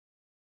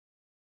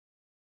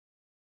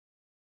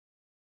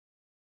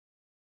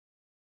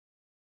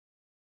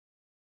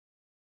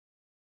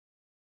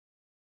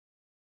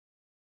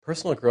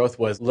Personal growth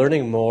was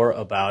learning more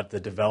about the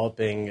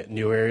developing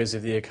new areas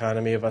of the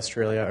economy of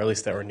Australia, or at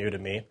least that were new to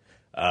me.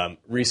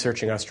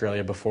 Researching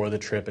Australia before the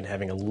trip and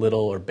having a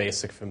little or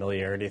basic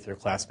familiarity through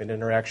classmate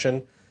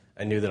interaction,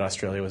 I knew that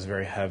Australia was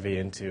very heavy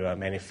into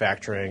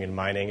manufacturing and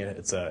mining.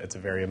 It's a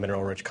very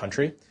mineral-rich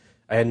country.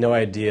 I had no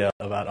idea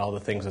about all the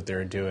things that they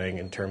were doing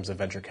in terms of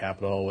venture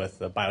capital with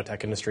the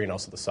biotech industry and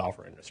also the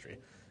software industry.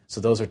 So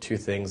those are two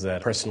things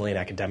that personally and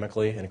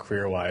academically and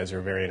career-wise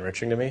are very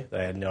enriching to me that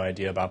I had no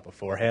idea about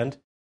beforehand.